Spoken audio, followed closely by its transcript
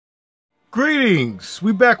Greetings!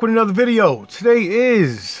 We back with another video. Today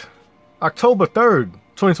is October 3rd,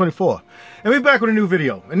 2024. And we're back with a new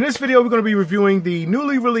video. In this video, we're going to be reviewing the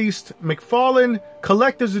newly released Mcfarlane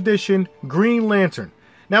Collector's Edition Green Lantern.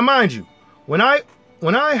 Now, mind you, when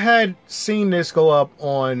I had seen this go up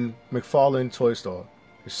on Mcfarlane Toy Store,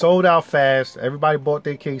 it sold out fast. Everybody bought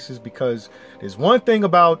their cases because there's one thing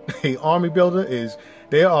about a army builder is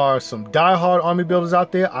there are some diehard army builders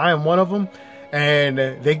out there. I am one of them. And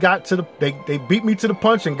they beat me to the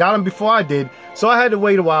punch and got them before I did. So I had to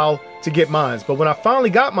wait a while to get mines. But when I finally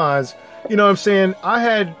got mines, you know what I'm saying? I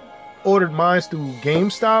had ordered mines through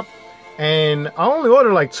GameStop. And I only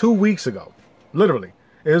ordered like 2 weeks ago. Literally.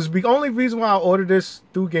 It was the only reason why I ordered this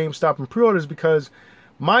through GameStop and pre-orders because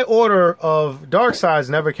my order of Darkseids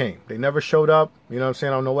never came. They never showed up. You know what I'm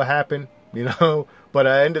saying? I don't know what happened. You know, but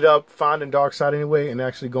I ended up finding Darkseid anyway and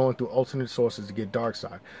actually going through alternate sources to get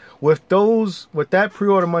Darkseid. With that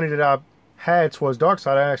pre-order money that I had towards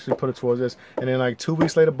Darkseid, I actually put it towards this. And then like 2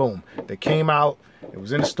 weeks later, boom, they came out. It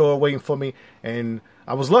was in the store waiting for me. And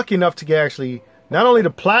I was lucky enough to get actually not only the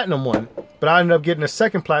platinum one, but I ended up getting a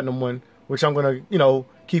second platinum one, which I'm going to, you know,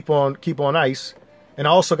 keep on ice. And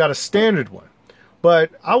I also got a standard one.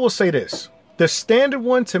 But I will say this. The standard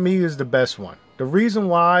one to me is the best one. The reason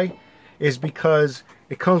why is because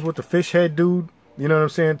it comes with the fish head dude, you know what I'm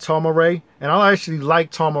saying, Tom Array. And I actually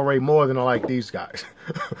like Tom Array more than I like these guys.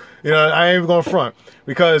 You know, I ain't even going to front.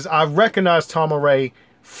 Because I recognize Tom Array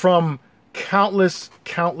from countless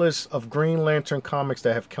of Green Lantern comics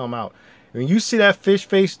that have come out. When you see that fish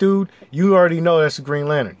face dude, you already know that's a Green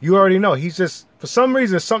Lantern. You already know. He's just, for some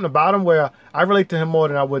reason, there's something about him where I relate to him more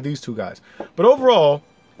than I would these two guys. But overall,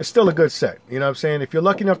 it's still a good set. You know what I'm saying? If you're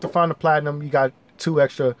lucky enough to find the platinum, you got 2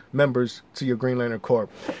 extra members to your Green Lantern Corps.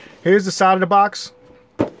 Here's the side of the box,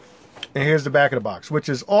 and here's the back of the box, which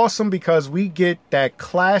is awesome because we get that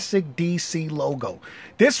classic DC logo.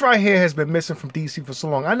 This right here has been missing from DC for so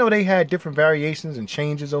long. I know they had different variations and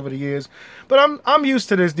changes over the years, but I'm used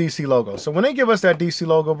to this DC logo. So when they give us that DC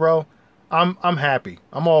logo, bro, I'm happy.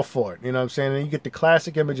 I'm all for it. You know what I'm saying? And you get the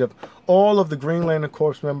classic image of all of the Green Lantern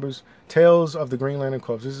Corps members, Tales of the Green Lantern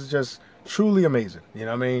Corps. This is just truly amazing. You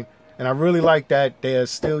know what I mean? And I really like that they are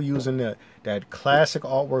still using that classic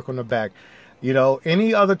artwork on the back. You know,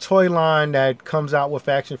 any other toy line that comes out with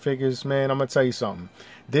action figures, man, I'm going to tell you something.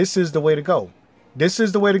 This is the way to go. This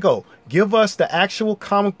is the way to go. Give us the actual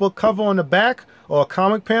comic book cover on the back or a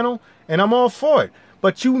comic panel, and I'm all for it.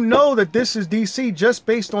 But you know that this is DC just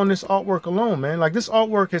based on this artwork alone, man. Like, this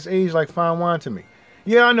artwork has aged like fine wine to me.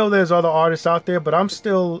 Yeah, I know there's other artists out there, but I'm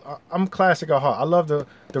classic at heart. I love the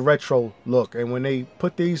retro look, and when they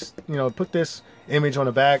put these, you know, put this image on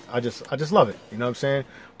the back, I just love it. You know what I'm saying?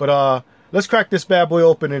 But let's crack this bad boy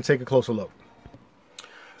open and take a closer look.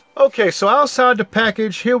 Okay, so outside the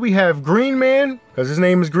package, here we have Green Man, because his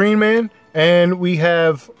name is Green Man, and we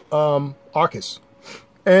have Arcus.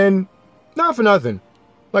 And not for nothing,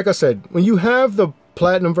 like I said, when you have the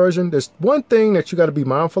platinum version, there's one thing that you got to be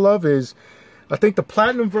mindful of is, I think the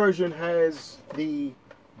platinum version has the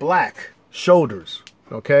black shoulders,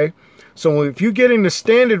 okay? So if you're getting the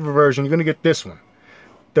standard version, you're going to get this one.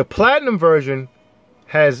 The platinum version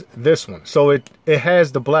has this one. So it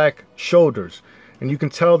has the black shoulders, and you can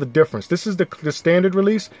tell the difference. This is the standard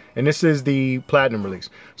release, and this is the platinum release.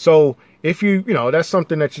 So if you know, that's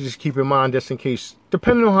something that you just keep in mind just in case,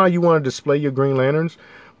 depending on how you want to display your Green Lanterns.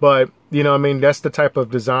 But, you know, I mean, that's the type of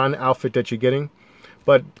design outfit that you're getting.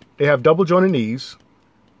 But they have double jointed knees,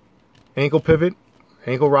 ankle pivot,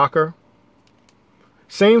 ankle rocker.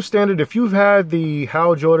 Same standard. If you've had the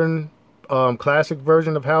Hal Jordan classic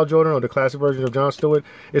version of Hal Jordan or the classic version of John Stewart,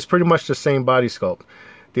 it's pretty much the same body sculpt.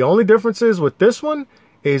 The only difference is with this one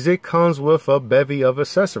is it comes with a bevy of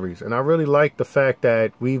accessories. And I really like the fact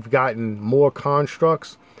that we've gotten more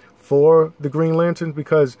constructs for the Green Lantern,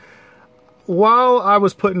 because while I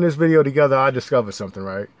was putting this video together, I discovered something,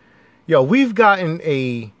 right? Yo, we've gotten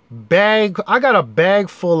a bag. I got a bag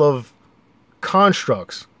full of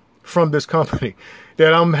constructs from this company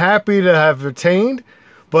that I'm happy to have retained.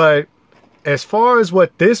 But as far as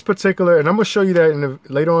what this particular, and I'm going to show you that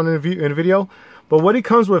later on in the video, but what he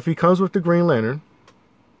comes with the Green Lantern.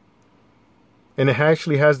 And it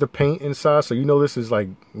actually has the paint inside. So you know this is like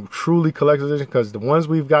truly collector's edition, because the ones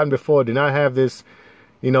we've gotten before did not have this,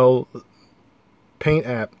 you know, paint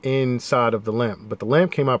app inside of the lamp, but the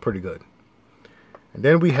lamp came out pretty good. And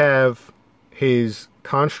then we have his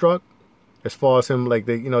construct, as far as him, like,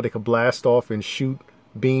 they, you know, they could blast off and shoot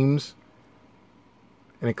beams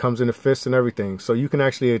and it comes in a fist and everything. So you can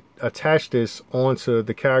actually attach this onto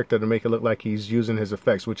the character to make it look like he's using his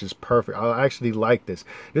effects, which is perfect. I actually like this.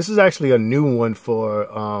 This is actually a new one for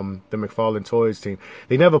the McFarlane Toys team.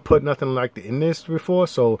 They never put nothing like in this before,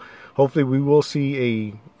 so hopefully we will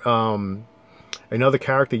see another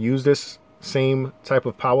character use this same type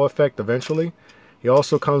of power effect eventually. He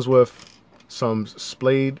also comes with some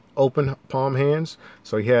splayed open palm hands.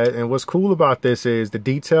 So he had, and what's cool about this is the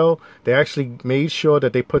detail. They actually made sure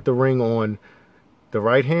that they put the ring on the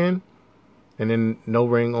right hand and then no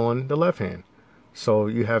ring on the left hand. So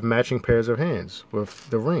you have matching pairs of hands with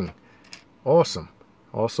the ring. Awesome.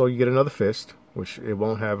 Also, you get another fist, which it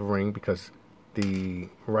won't have a ring because the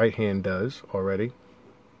right hand does already.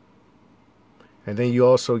 And then you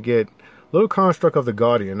also get a little construct of the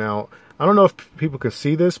Guardian. Now, I don't know if people can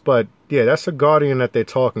see this, but yeah, that's a Guardian that they're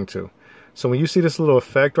talking to. So when you see this little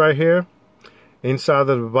effect right here inside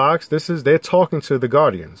of the box, they're talking to the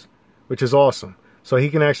Guardians, which is awesome. So he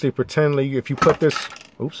can actually pretend, like, if you put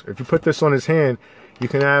this on his hand, you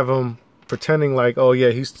can have him pretending like, oh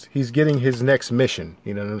yeah, he's getting his next mission.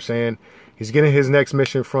 You know what I'm saying? He's getting his next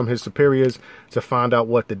mission from his superiors to find out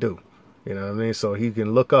what to do. You know what I mean? So he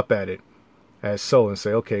can look up at it as so and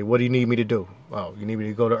say, okay, what do you need me to do? Oh, you need me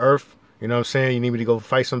to go to Earth? You know what I'm saying? You need me to go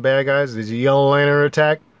fight some bad guys? Is a Yellow Lantern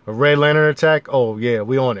attack? A Red Lantern attack? Oh, yeah,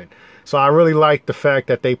 we on it. So I really like the fact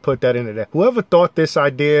that they put that into that. Whoever thought this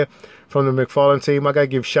idea from the McFarlane team, I got to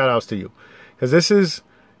give shout outs to you. Because this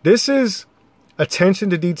is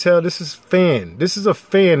attention to detail. This is a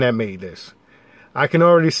fan that made this. I can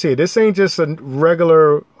already see it. This ain't just a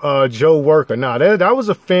regular Joe worker. Nah, that was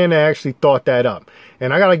a fan that actually thought that up.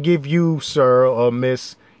 And I got to give you, sir or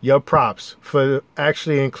miss, your props for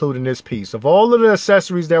actually including this piece. Of all of the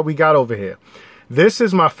accessories that we got over here, this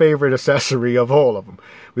is my favorite accessory of all of them.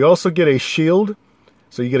 We also get a shield.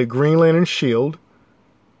 So you get a Green Lantern shield.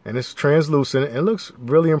 And it's translucent. And it looks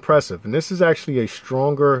really impressive. And this is actually a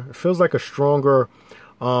stronger, it feels like a stronger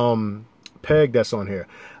peg that's on here.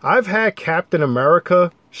 I've had Captain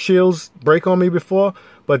America shields break on me before,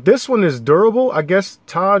 but this one is durable. I guess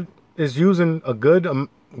Todd is using a good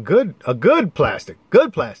plastic.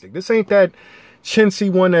 Good plastic. This ain't that chintzy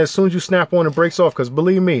one that as soon as you snap on it breaks off, because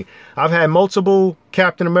believe me, I've had multiple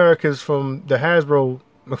Captain Americas from the Hasbro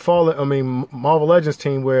Marvel Legends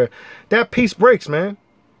team where that piece breaks, man.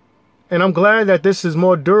 And I'm glad that this is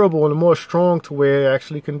more durable and more strong to where it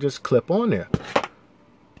actually can just clip on there.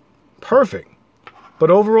 Perfect. But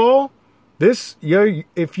overall,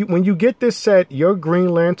 when you get this set, your Green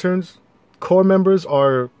Lanterns core members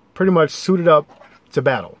are pretty much suited up to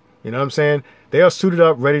battle. You know what I'm saying? They are suited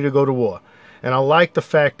up, ready to go to war. And I like the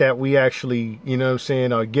fact that we actually, you know what I'm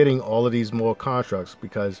saying, are getting all of these more constructs,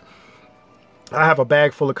 because I have a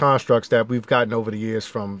bag full of constructs that we've gotten over the years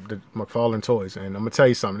from the McFarlane Toys. And I'm going to tell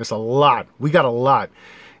you something. It's a lot. We got a lot.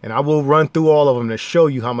 And I will run through all of them to show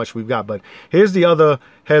you how much we've got. But here's the other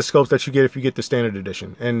head sculpts that you get if you get the standard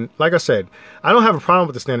edition. And like I said, I don't have a problem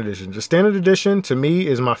with the standard edition. The standard edition, to me,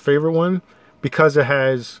 is my favorite one because it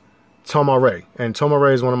has Tomar-Re. And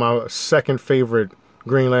Tomar-Re is one of my second favorite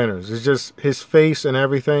Green Lanterns. It's just his face and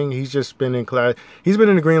everything. He's just been in class. He's been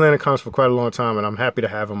in the Green Lantern comics for quite a long time, and I'm happy to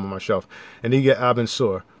have him on my shelf. And then you get Abin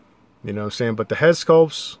Sur. You know what I'm saying? But the head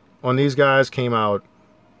sculpts on these guys came out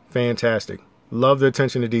fantastic. Love the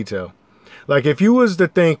attention to detail. Like, if you was to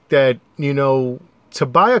think that, you know, to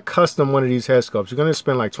buy a custom one of these head sculpts, you're going to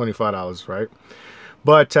spend like $25, right?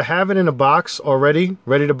 But to have it in a box already,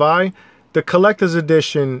 ready to buy, the collector's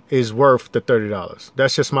edition is worth the $30.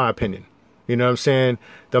 That's just my opinion. You know what I'm saying?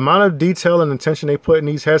 The amount of detail and attention they put in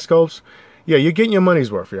these head sculpts, yeah, you're getting your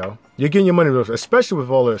money's worth, yo. You're getting your money's worth, especially with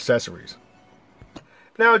all the accessories.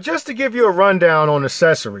 Now, just to give you a rundown on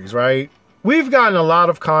accessories, right? We've gotten a lot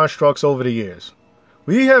of constructs over the years.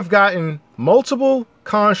 We have gotten multiple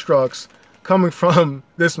constructs coming from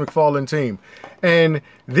this McFarlane team. And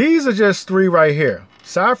these are just three right here.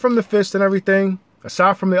 Aside from the fist and everything,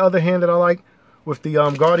 aside from the other hand that I like with the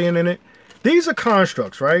Guardian in it, these are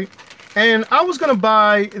constructs, right? And I was going to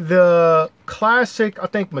buy the classic, I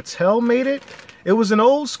think Mattel made it. It was an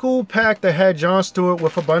old school pack that had John Stewart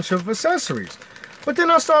with a bunch of accessories. But then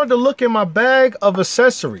I started to look in my bag of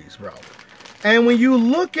accessories, bro. And when you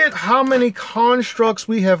look at how many constructs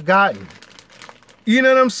we have gotten, you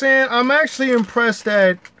know what I'm saying? I'm actually impressed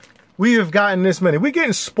that we have gotten this many. We're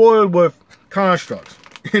getting spoiled with constructs,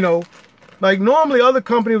 you know? Like, normally other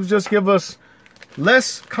companies would just give us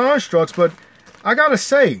less constructs, but I gotta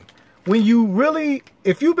say, when you really,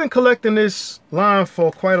 if you've been collecting this line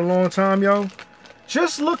for quite a long time, yo,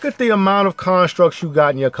 just look at the amount of constructs you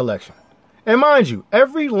got in your collection. And mind you,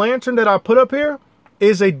 every lantern that I put up here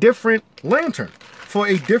is a different lantern for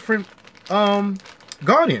a different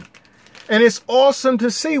Guardian. And it's awesome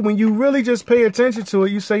to see when you really just pay attention to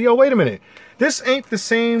it. You say, yo, wait a minute. This ain't the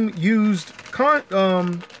same used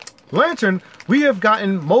lantern. We have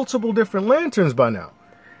gotten multiple different lanterns by now.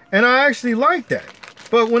 And I actually like that.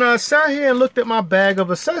 But when I sat here and looked at my bag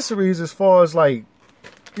of accessories as far as like,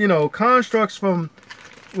 you know, constructs from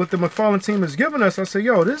what the McFarlane team has given us, I said,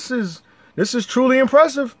 yo, this is truly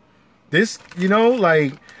impressive. This, you know,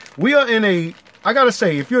 like, we are in a, I gotta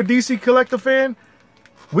say, if you're a DC Collector fan,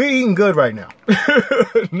 we're eating good right now.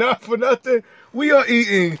 Not for nothing. We are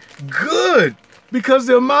eating good because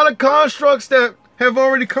the amount of constructs that have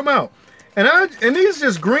already come out. And these are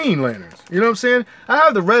just green lanterns. You know what I'm saying? I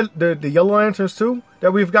have the yellow lanterns too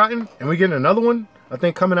that we've gotten, and we're getting another one, I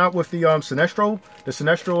think, coming out with the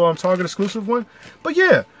Sinestro Target exclusive one. But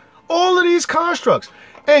yeah, all of these constructs.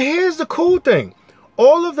 And here's the cool thing.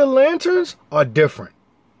 All of the lanterns are different.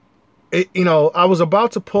 You know, I was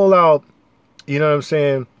about to pull out, you know what I'm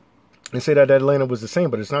saying, and say that lantern was the same,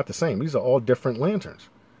 but it's not the same. These are all different lanterns.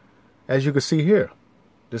 As you can see here,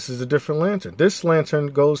 this is a different lantern. This lantern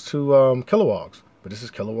goes to Kilowog's, but this is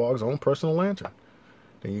Kilowog's own personal lantern.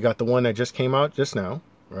 Then you got the one that just came out just now,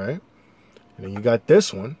 right? And then you got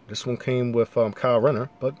this one. This one came with Kyle Renner,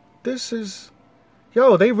 but this is,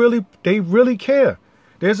 yo, they really care.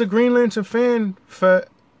 There's a Green Lantern fan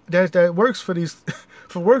that works for these,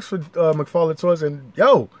 works for McFarlane Toys, and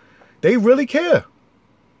yo, they really care.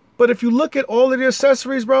 But if you look at all of the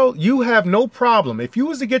accessories, bro, you have no problem. If you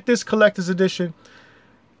was to get this collector's edition,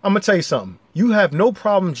 I'm going to tell you something. You have no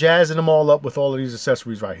problem jazzing them all up with all of these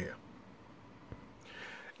accessories right here.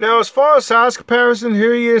 Now, as far as size comparison,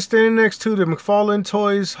 here he is standing next to the McFarlane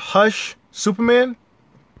Toys Hush Superman.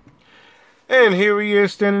 And here he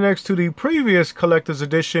is standing next to the previous collector's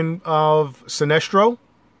edition of Sinestro.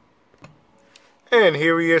 And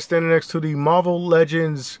here he is standing next to the Marvel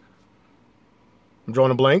Legends, I'm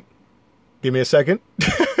drawing a blank. Give me a second.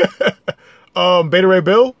 Beta Ray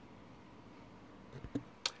Bill.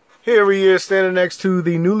 Here he is standing next to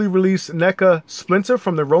the newly released NECA Splinter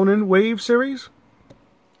from the Ronin Wave series.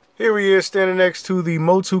 Here he is standing next to the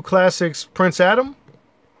Motu Classics Prince Adam.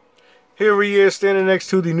 Here he is standing next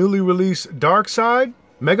to the newly released Darkseid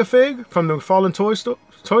Megafig from the Fallen Toy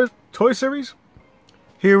series.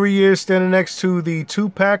 Here he is standing next to the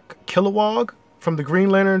 2-pack Kilowog from the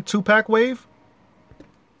Green Lantern 2-pack wave.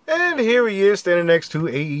 And here he is standing next to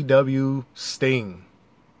AEW Sting.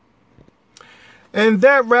 And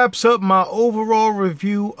that wraps up my overall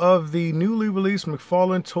review of the newly released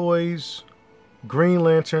McFarlane Toys Green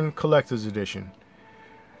Lantern Collector's Edition.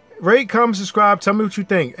 Rate, comment, subscribe, tell me what you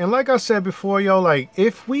think. And like I said before, yo, like,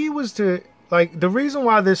 if we was to, like, the reason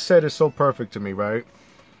why this set is so perfect to me, right,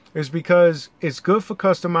 is because it's good for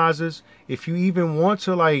customizers. If you even want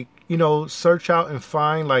to, like, you know, search out and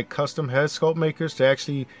find, like, custom head sculpt makers to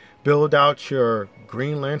actually build out your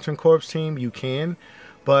Green Lantern Corps team, you can.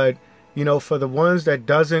 But, you know, for the ones that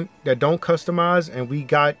don't customize, and we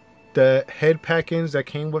got the head pack-ins that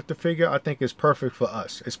came with the figure, I think it's perfect for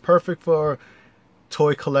us. It's perfect for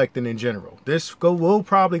toy collecting in general. This will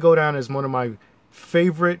probably go down as one of my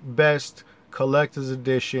favorite, best collector's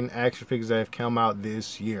edition action figures that have come out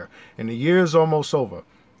this year. And the year is almost over.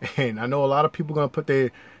 And I know a lot of people are going to put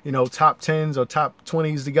their, you know, top 10s or top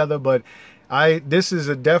 20s together, but this is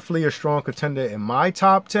definitely a strong contender in my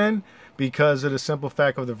top 10 because of the simple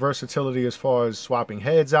fact of the versatility as far as swapping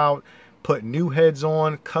heads out, putting new heads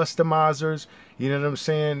on, customizers, you know what I'm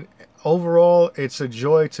saying? Overall, it's a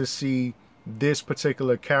joy to see this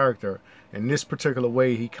particular character and this particular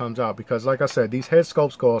way he comes out, because like I said, these head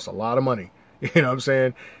sculpts cost a lot of money. You know what I'm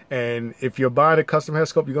saying? And if you're buying a custom head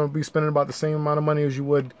sculpt, you're going to be spending about the same amount of money as you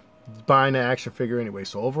would buying an action figure anyway.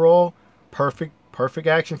 So overall, perfect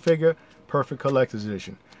action figure, perfect collector's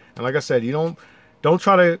edition. And like I said, you don't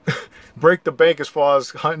try to break the bank as far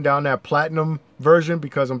as hunting down that platinum version,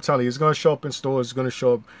 because I'm telling you, it's going to show up in stores. It's going to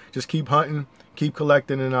show up. Just keep hunting, keep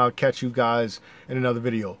collecting, and I'll catch you guys in another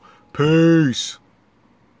video. Peace.